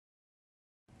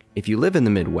If you live in the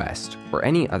Midwest or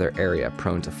any other area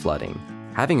prone to flooding,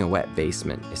 having a wet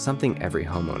basement is something every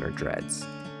homeowner dreads.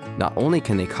 Not only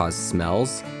can they cause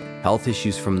smells, health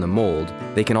issues from the mold,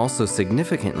 they can also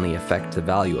significantly affect the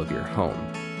value of your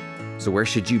home. So where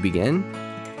should you begin?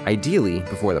 Ideally,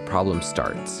 before the problem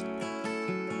starts.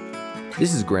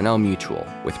 This is Grinnell Mutual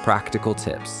with practical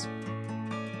tips.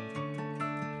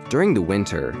 During the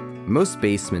winter, most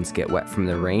basements get wet from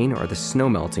the rain or the snow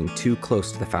melting too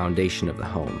close to the foundation of the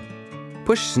home.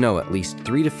 Push snow at least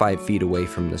 3 to 5 feet away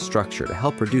from the structure to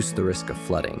help reduce the risk of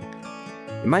flooding.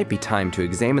 It might be time to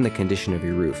examine the condition of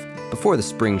your roof before the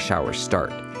spring showers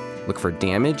start. Look for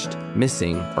damaged,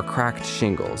 missing, or cracked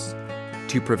shingles.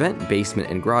 To prevent basement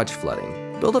and garage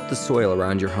flooding, build up the soil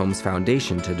around your home's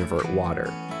foundation to divert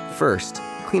water. First,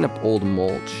 clean up old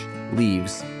mulch,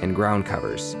 leaves, and ground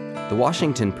covers. The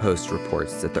Washington Post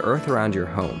reports that the earth around your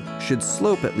home should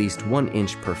slope at least 1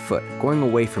 inch per foot, going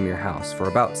away from your house for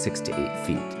about 6 to 8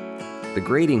 feet. The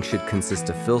grading should consist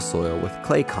of fill soil with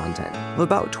clay content of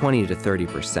about 20 to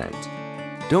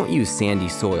 30%. Don't use sandy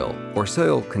soil or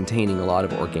soil containing a lot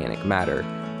of organic matter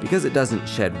because it doesn't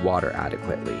shed water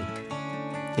adequately.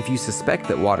 If you suspect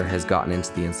that water has gotten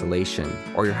into the insulation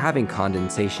or you're having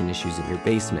condensation issues in your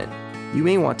basement, you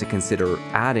may want to consider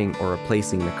adding or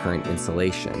replacing the current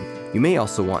insulation. You may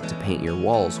also want to paint your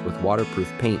walls with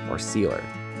waterproof paint or sealer.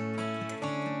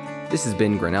 This has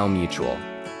been Grinnell Mutual.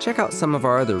 Check out some of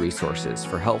our other resources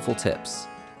for helpful tips.